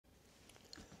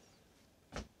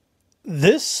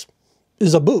This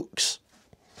is a Boox,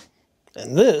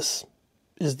 and this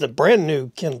is the brand new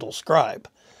Kindle Scribe.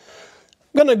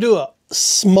 I'm going to do a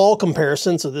small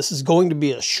comparison, so this is going to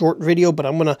be a short video, but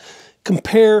I'm going to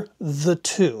compare the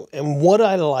two and what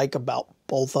I like about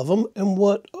both of them and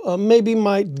what maybe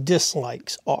my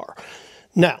dislikes are.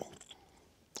 Now,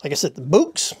 like I said, the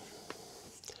Boox,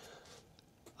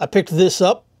 I picked this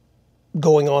up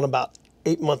going on about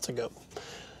 8 months ago.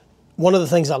 One of the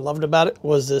things I loved about it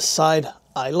was this side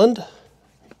island,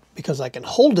 because I can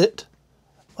hold it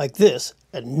like this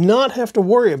and not have to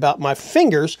worry about my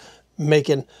fingers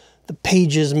making the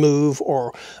pages move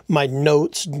or my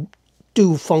notes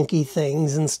do funky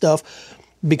things and stuff,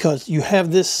 because you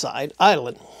have this side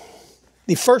island.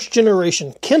 The first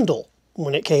generation Kindle,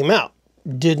 when it came out,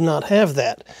 did not have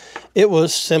that. It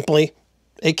was simply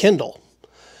a Kindle.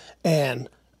 And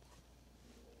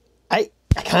I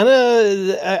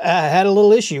had a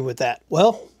little issue with that.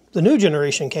 Well, the new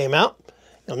generation came out.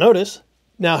 You'll notice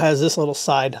now has this little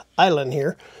side island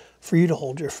here for you to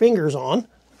hold your fingers on.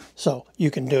 So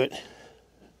you can do it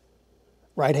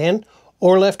right hand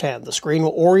or left hand. The screen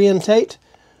will orientate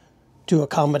to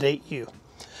accommodate you.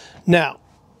 Now,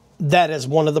 that is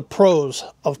one of the pros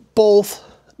of both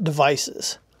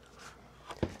devices.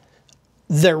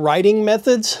 Their writing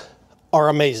methods are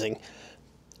amazing.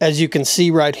 As you can see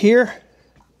right here,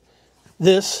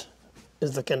 this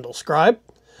is the Kindle Scribe.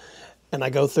 And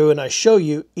I go through and I show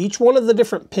you each one of the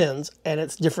different pens and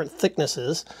its different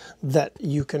thicknesses that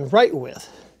you can write with.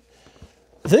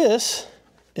 This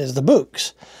is the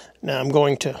Boox. Now I'm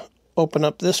going to open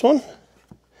up this one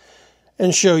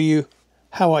and show you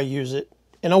how I use it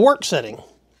in a work setting.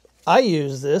 I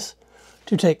use this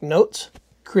to take notes,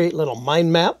 create little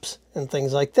mind maps and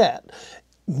things like that.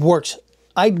 Works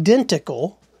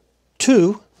identical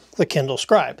to the Kindle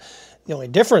Scribe. The only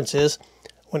difference is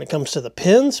when it comes to the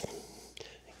pens,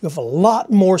 you have a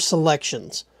lot more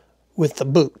selections with the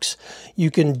Boox. You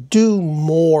can do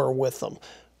more with them.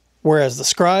 Whereas the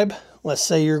Scribe, let's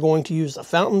say you're going to use a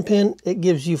fountain pen, it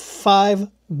gives you 5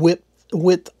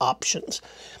 width options.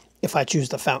 If I choose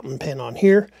the fountain pen on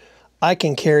here, I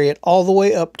can carry it all the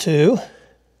way up to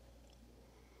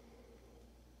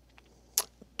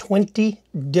 20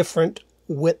 different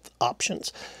width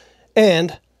options.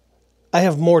 And I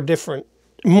have more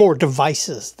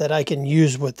devices that I can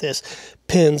use with this.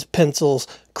 Pens, pencils,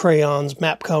 crayons,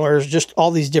 map colors, just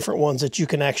all these different ones that you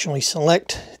can actually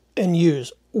select and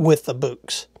use with the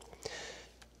Boox.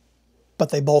 But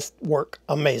they both work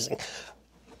amazing.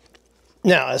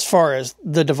 Now, as far as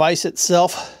the device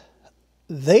itself,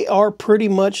 they are pretty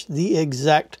much the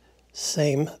exact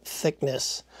same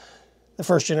thickness. The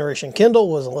first generation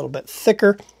Kindle was a little bit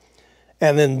thicker,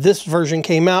 and then this version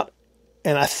came out,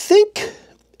 and I think,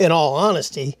 in all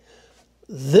honesty,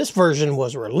 this version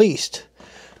was released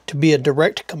to be a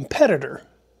direct competitor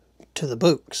to the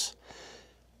Boox.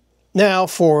 Now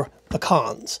for the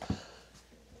cons.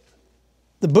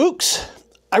 The Boox,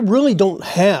 I really don't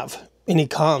have any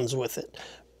cons with it.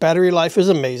 Battery life is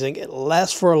amazing. It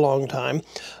lasts for a long time.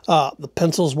 The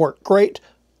pencils work great.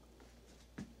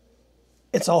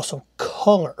 It's also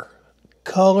color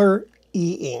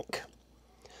E-Ink.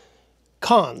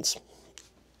 Cons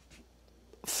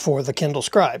for the Kindle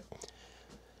Scribe.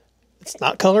 It's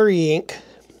not color E-Ink.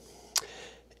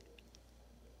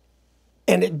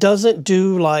 And it doesn't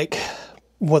do like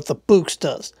what the Boox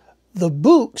does. The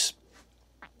Boox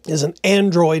is an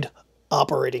Android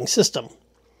operating system.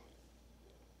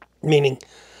 Meaning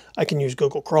I can use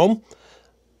Google Chrome,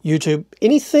 YouTube,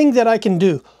 anything that I can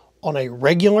do on a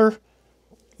regular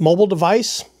mobile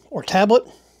device or tablet,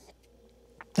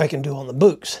 I can do on the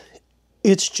Boox.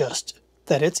 It's just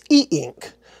that it's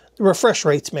E-Ink. The refresh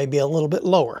rates may be a little bit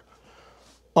lower.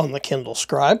 On the Kindle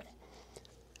Scribe,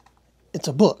 it's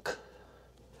a book.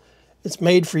 It's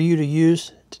made for you to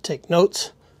use to take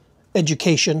notes,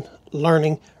 education,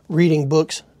 learning, reading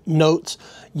books, notes.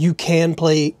 You can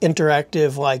play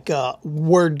interactive like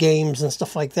word games and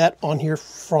stuff like that on here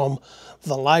from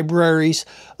the libraries.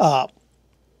 I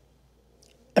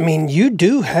mean, you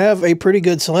do have a pretty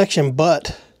good selection,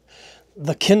 but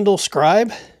the Kindle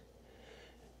Scribe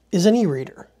is an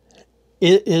e-reader.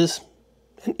 It is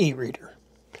an e-reader.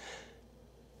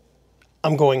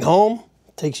 I'm going home,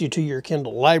 takes you to your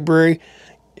Kindle library,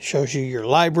 it shows you your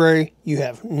library, you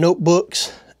have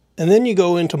notebooks, and then you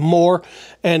go into more,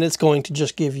 and it's going to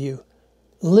just give you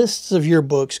lists of your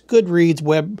books, Goodreads,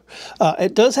 web.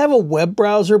 It does have a web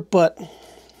browser, but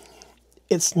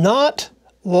it's not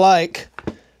like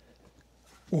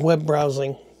web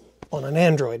browsing on an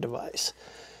Android device.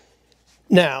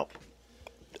 Now,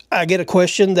 I get a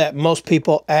question that most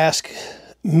people ask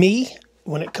me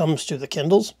when it comes to the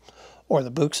Kindles or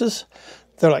the Booxes.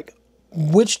 They're like,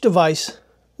 which device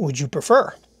would you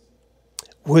prefer?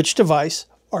 Which device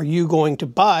are you going to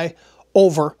buy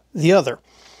over the other?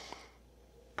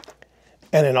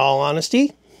 And in all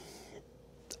honesty,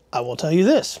 I will tell you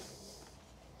this.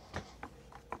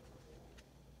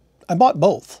 I bought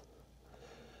both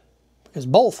because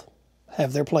both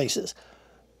have their places.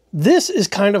 This is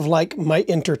kind of like my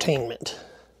entertainment,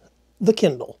 the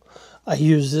Kindle. I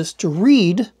use this to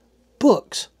read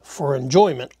books for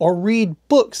enjoyment or read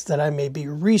books that I may be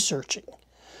researching.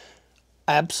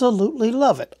 Absolutely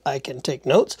love it. I can take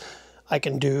notes. I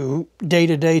can do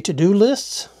day-to-day to-do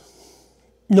lists.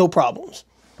 No problems.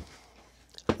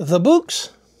 The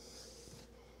Boox,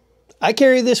 I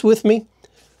carry this with me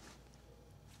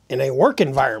in a work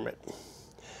environment.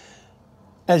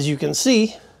 As you can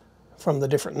see from the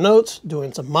different notes,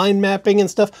 doing some mind mapping and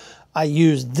stuff, I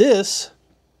use this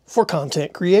for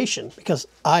content creation because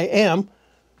I am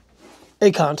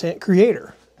a content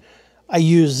creator. I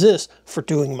use this for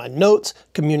doing my notes,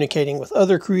 communicating with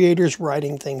other creators,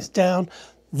 writing things down.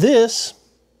 This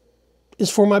is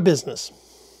for my business.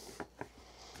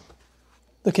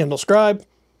 The Kindle Scribe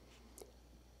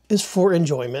is for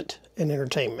enjoyment and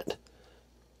entertainment.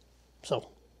 So,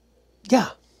 yeah,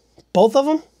 both of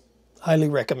them, highly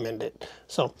recommend it.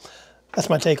 So, that's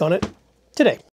my take on it today.